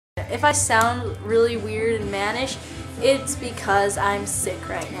If I sound really weird and mannish, it's because I'm sick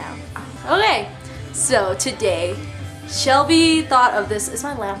right now. Okay, so today, Shelby thought of this. Is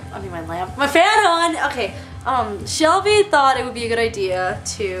my fan on? Okay, Shelby thought it would be a good idea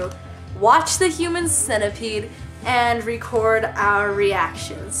to watch the Human Centipede and record our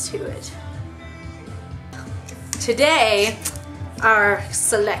reactions to it. Today, our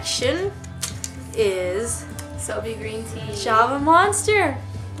selection is Sobe green tea. Java Monster.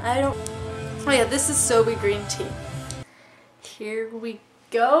 Oh yeah, this is Sobe green tea. Here we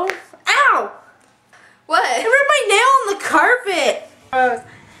go. Ow! What? I ripped my nail on the carpet.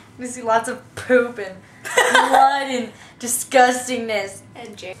 We see lots of poop and blood and disgustingness.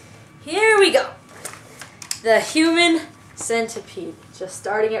 And Jay. Here we go. The Human Centipede. Just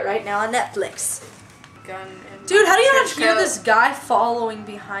starting it right now on Netflix. Gun and Dude, how do you not trench hear coat. this guy following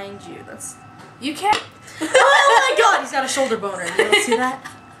behind you? You can't. Oh my god, he's got a shoulder boner. You don't see that?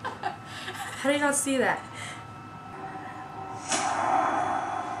 How do you not see that?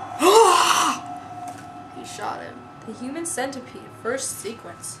 He shot him. The Human Centipede, first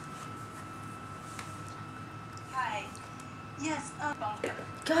sequence. Hi. Yes,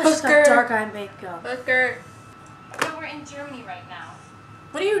 Gosh, she's got dark eye makeup. Hooker. but we're in Germany right now.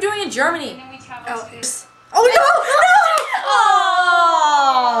 What are you doing in And Germany? then we travel Oh, to... it's... Oh no! No!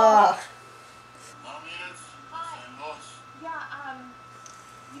 Oh! Hi. Yeah,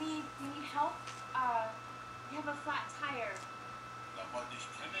 we need help. We have a flat tire.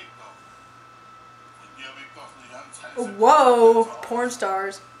 Whoa! Porn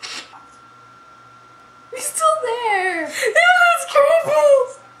stars. He's still there. That's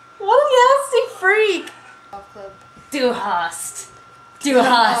creepy! What a nasty freak! Golf club. Du hast. Du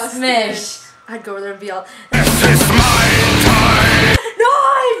hast mich. I'd go over there and be all, This is my time!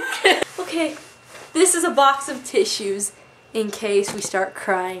 no! Okay, this is a box of tissues in case we start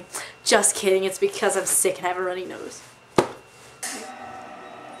crying. Just kidding, it's because I'm sick and I have a runny nose.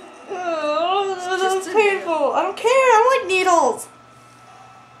 Oh, this is painful. I don't care, I don't like needles.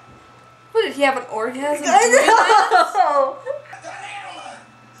 What, did he have an orgasm? I know!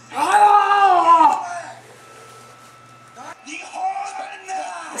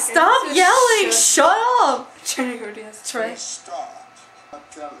 Stop Just yelling! shut- Shut up! Trying to go dance. Try. Start.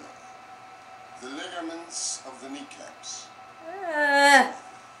 The ligaments of the kneecaps.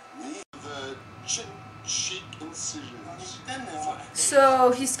 The chin cheek incisions.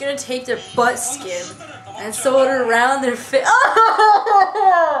 So he's gonna take their butt skin and sew it around their face.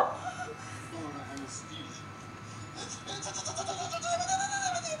 Oh!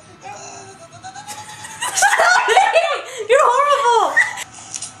 You're horrible!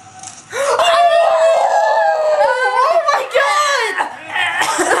 Oh my god!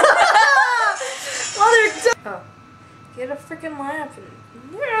 Oh. Get a freaking lamp and...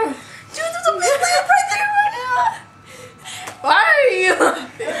 Dude, there's a big lamp right there right now! Why are you?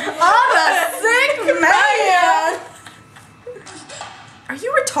 I'm a sick man! Are you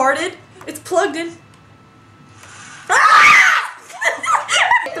retarded? It's plugged in.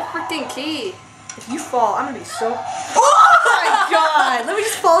 Get the freaking key. If you fall, I'm gonna be so... Oh my god! Let me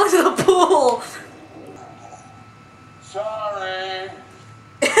just fall into the pool! Sorry.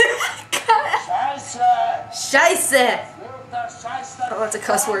 Scheisse! Oh, that's a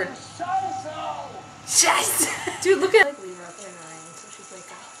cuss word. Scheisse! Dude, look at... Leave her up there in the rain until she's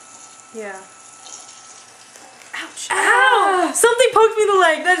wake up. Yeah. Ouch. Ow! Something poked me in the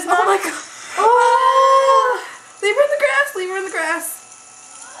leg. That is not... Oh my god. Oh! Leave her in the grass. Leave her in the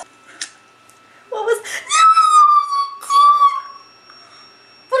grass. What was...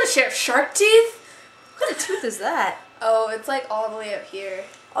 What, does she have shark teeth? What kind of tooth is that? Oh, it's like all the way up here.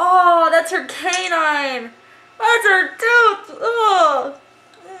 Oh, that's her canine. That's her tooth. Oh.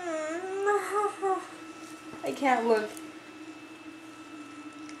 I can't look.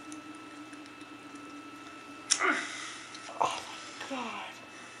 Oh my god.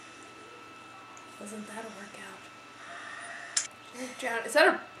 Wasn't that a workout? Drown. Is that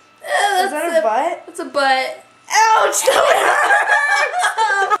a... Is that a butt? That's a butt. Ouch! That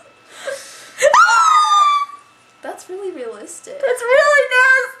hurts! That's really realistic. That's really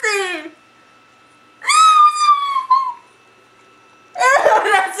nasty!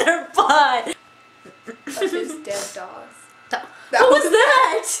 That's her butt! Of his dead dogs. What was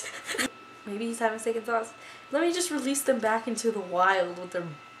that? Maybe he's having second thoughts. Let me just release them back into the wild with their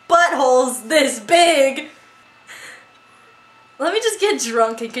buttholes this big! Let me just get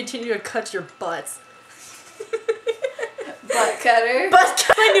drunk and continue to cut your butts. Butt cutter. Butt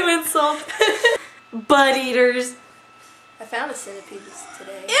cut! My new insult. Butt eaters. I found a centipede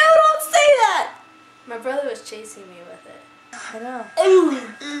today. Ew, don't say that! My brother was chasing me with it. I know.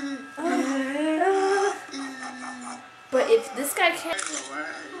 Ooh. If this guy can't.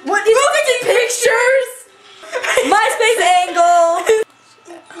 What? He's looking at pictures! MySpace angle!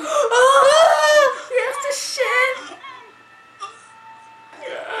 He has to shit.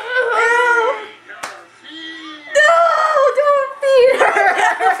 No! Don't feed her!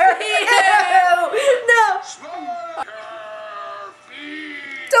 No!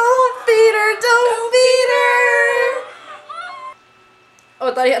 Don't feed her! Don't feed her! Oh,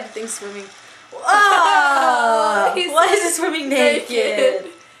 I thought he had the thing swimming. Oh, why is he swimming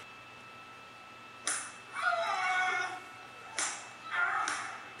naked?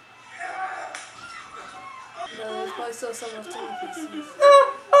 No, there's probably still some left in the pieces.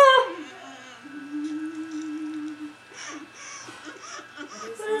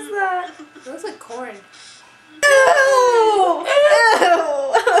 What is that? It looks like corn. Ew! Ew!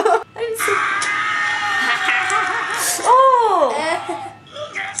 I didn't see. Oh!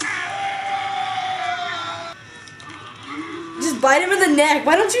 Just bite him in the neck.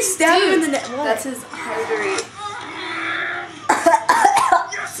 Why don't you stab him in the neck? Why? That's his artery.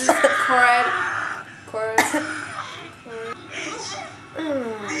 This is the corn.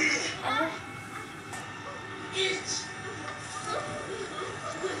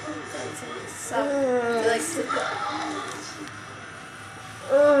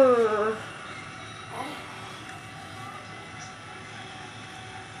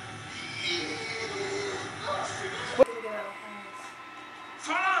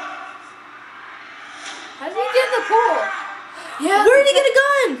 How did he get in the pool? Yeah. Where did he get a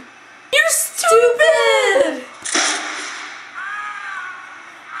gun? You're stupid!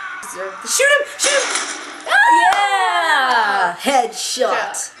 Shoot him! Shoot him! Yeah!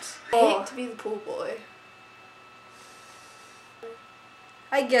 Headshot. I hate to be the pool boy.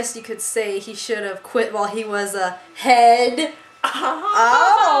 I guess you could say he should have quit while he was a head.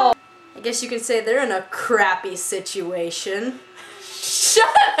 Oh! I guess you could say they're in a crappy situation. Shut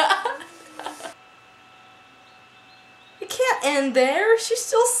up! It can't end there. She's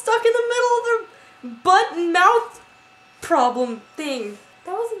still stuck in the middle of the butt and mouth problem thing.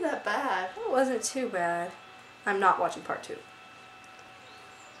 That wasn't that bad. It wasn't too bad. I'm not watching part 2.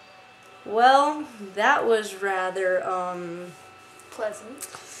 Well, that was rather, Pleasant.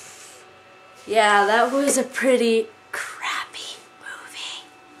 yeah, that was a pretty crappy movie.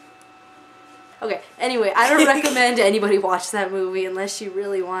 Okay, anyway, I don't recommend anybody watch that movie unless you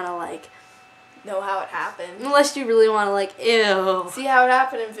really want to, like, Know how it happened. unless you really want to, like, ew. See how it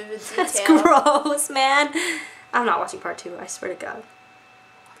happened in vivid detail. That's gross, man. I'm not watching part 2, I swear to God.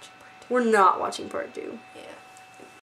 We're not watching part 2. Yeah.